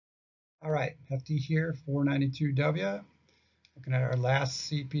All right, FD here, 492W. Looking at our last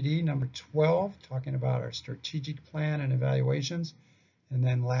CPD, number 12, talking about our strategic plan and evaluations. And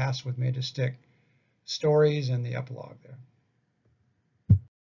then last with Made to Stick stories and the epilogue there.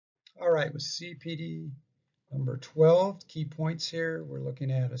 All right, with CPD number 12, key points here. We're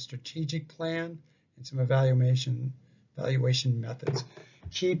looking at a strategic plan and some evaluation methods.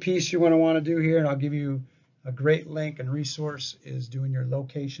 Key piece you want to do here, and I'll give you a great link and resource, is doing your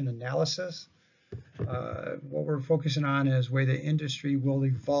location analysis. What we're focusing on is where the industry will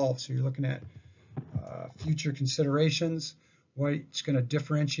evolve. So you're looking at future considerations, what's going to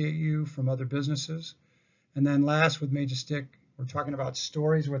differentiate you from other businesses. And then last with Made to Stick, we're talking about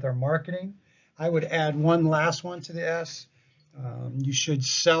stories with our marketing. I would add one last one to the S. You should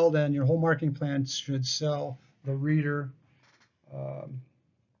sell then, your whole marketing plan should sell the reader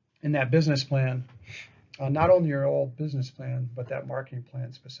in that business plan, not only your old business plan, but that marketing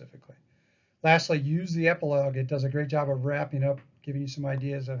plan specifically. Lastly, use the epilogue. It does a great job of wrapping up, giving you some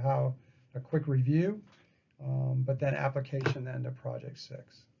ideas of how a quick review, but then application then to project 6.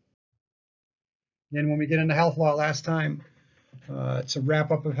 Then when we get into health law last time, it's a wrap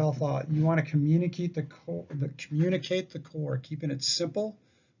up of health law. You want to communicate the core, keeping it simple,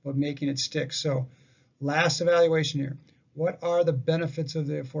 but making it stick. So last evaluation here, what are the benefits of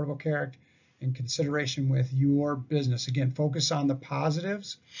the Affordable Care Act in consideration with your business? Again, focus on the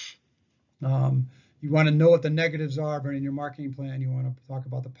positives. You want to know what the negatives are, but in your marketing plan, you want to talk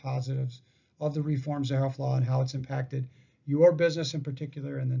about the positives of the reforms to health law and how it's impacted your business in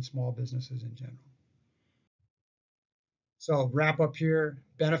particular, and then small businesses in general. So wrap up here,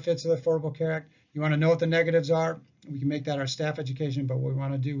 benefits of the Affordable Care Act. You want to know what the negatives are. We can make that our staff education, but what we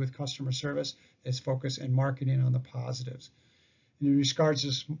want to do with customer service is focus in marketing on the positives. In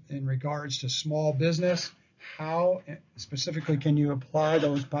regards to small business, how specifically can you apply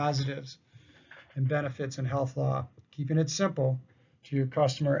those positives and benefits in health law, keeping it simple to your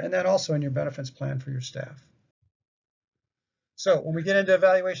customer, and then also in your benefits plan for your staff. So when we get into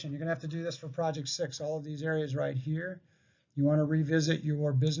evaluation, you're going to have to do this for project 6, all of these areas right here. You want to revisit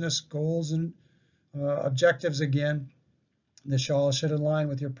your business goals and objectives again. This all should align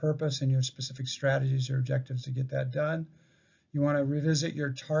with your purpose and your specific strategies or objectives to get that done. You want to revisit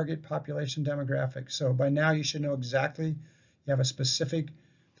your target population demographic. So by now you should know exactly, you have a specific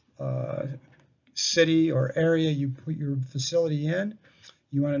city or area you put your facility in.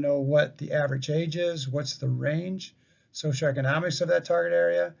 You want to know what the average age is, what's the range, socioeconomics of that target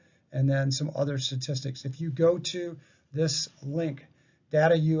area, and then some other statistics. If you go to this link,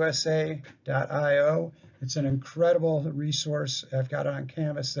 datausa.io, it's an incredible resource. I've got it on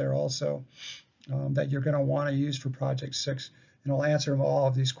Canvas there also, that you're going to want to use for Project 6. And I'll answer all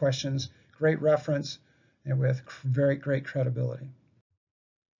of these questions. Great reference and with very great credibility.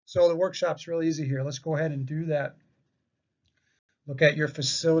 So the workshop's really easy here. Let's go ahead and do that. Look at your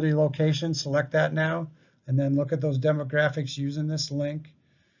facility location, select that now, and then look at those demographics using this link.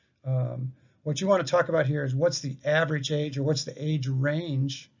 What you want to talk about here is what's the average age or what's the age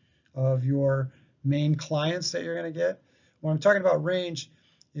range of your main clients that you're going to get. When I'm talking about range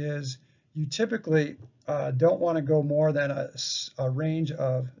is you typically don't want to go more than a range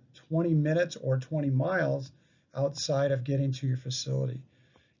of 20 minutes or 20 miles outside of getting to your facility.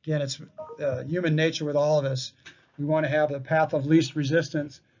 Again, it's human nature with all of us. We want to have the path of least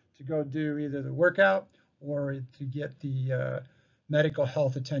resistance to go do either the workout or to get the medical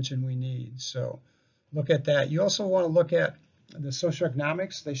health attention we need. So look at that. You also want to look at the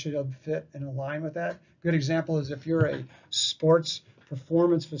socioeconomics. They should fit and align with that. Good example is if you're a sports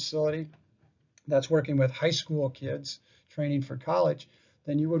performance facility that's working with high school kids training for college,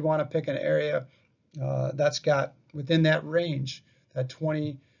 then you would want to pick an area that's got within that range, that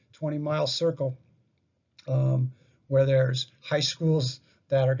 20-mile circle, where there's high schools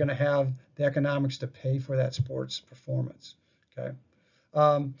that are going to have the economics to pay for that sports performance. Okay.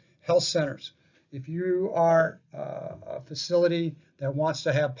 Health centers. If you are a facility that wants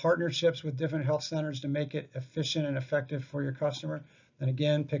to have partnerships with different health centers to make it efficient and effective for your customer, then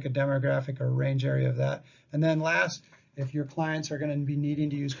again, pick a demographic or range area of that. And then last, if your clients are going to be needing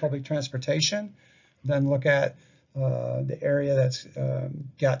to use public transportation, then look at the area that's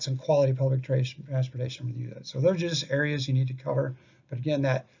got some quality public transportation with you. So those are just areas you need to cover. But again,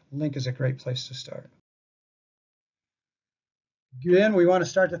 that link is a great place to start. Again, we want to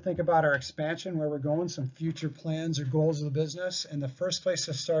start to think about our expansion, where we're going, some future plans or goals of the business. And the first place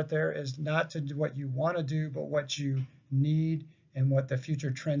to start there is not to do what you want to do, but what you need and what the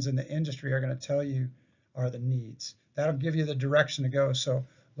future trends in the industry are going to tell you are the needs. That'll give you the direction to go. So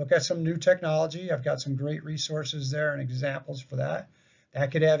look at some new technology. I've got some great resources there and examples for that.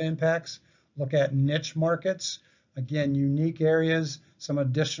 That could have impacts. Look at niche markets. Again, unique areas, some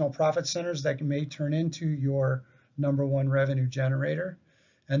additional profit centers that may turn into your #1 revenue generator.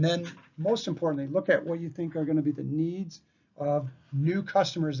 And then most importantly, look at what you think are going to be the needs of new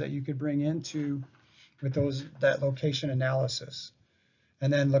customers that you could bring into with that location analysis.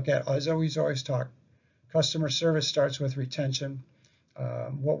 And then look at, as always talk, customer service starts with retention.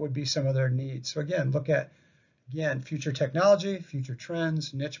 What would be some of their needs? So again, look at, future technology, future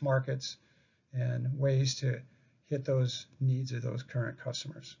trends, niche markets, and ways to hit those needs of those current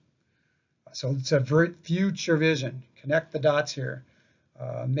customers. So it's a very future vision. Connect the dots here.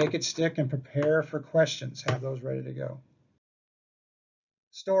 Make it stick and prepare for questions. Have those ready to go.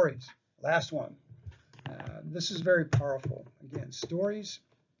 Stories, last one. This is very powerful. Again, stories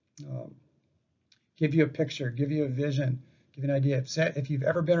give you a picture, give you a vision, give you an idea. If you've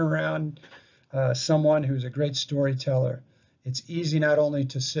ever been around someone who's a great storyteller, it's easy not only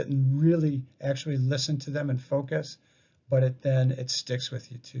to sit and really actually listen to them and focus, but then it sticks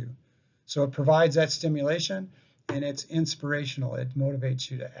with you too. So it provides that stimulation, and it's inspirational. It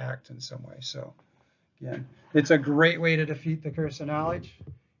motivates you to act in some way. So again, it's a great way to defeat the curse of knowledge.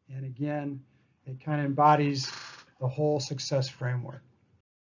 And again, it kind of embodies the whole success framework.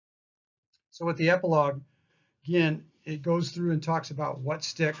 So with the epilogue, again, it goes through and talks about what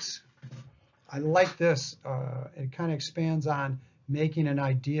sticks. I like this. It kind of expands on making an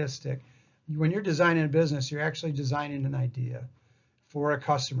idea stick. When you're designing a business, you're actually designing an idea for a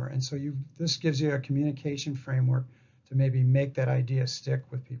customer. And so this gives you a communication framework to maybe make that idea stick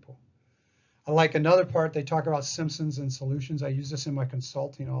with people. I like another part, they talk about Simpsons and solutions. I use this in my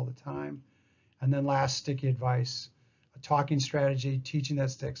consulting all the time. And then last, sticky advice, a talking strategy, teaching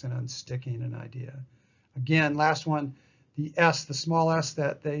that sticks, and unsticking an idea. Again, last one, the S, the small s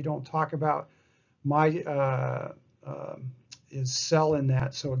that they don't talk about, is sell in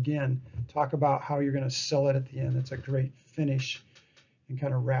that. So again, talk about how you're going to sell it at the end. It's a great finish and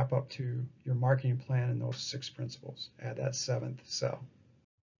kind of wrap up to your marketing plan and those 6 principles. Add that 7th, sell.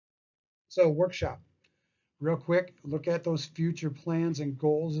 So workshop, real quick, look at those future plans and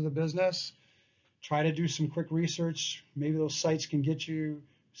goals of the business. Try to do some quick research. Maybe those sites can get you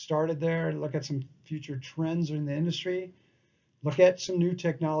started there. Look at some future trends in the industry. Look at some new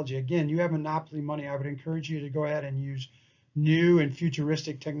technology. Again, you have monopoly money. I would encourage you to go ahead and use new and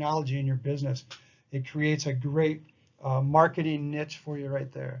futuristic technology in your business. It creates a great marketing niche for you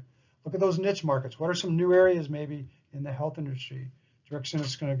right there. Look at those niche markets. What are some new areas maybe in the health industry? Direction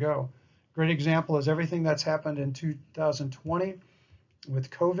it's going to go. Great example is everything that's happened in 2020 with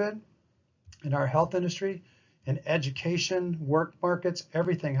COVID in our health industry and education, work markets,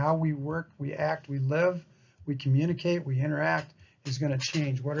 everything, how we work, we act, we live, we communicate, we interact is going to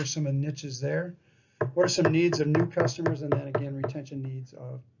change. What are some of the niches there? What are some needs of new customers? And then again, retention needs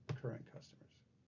of current customers.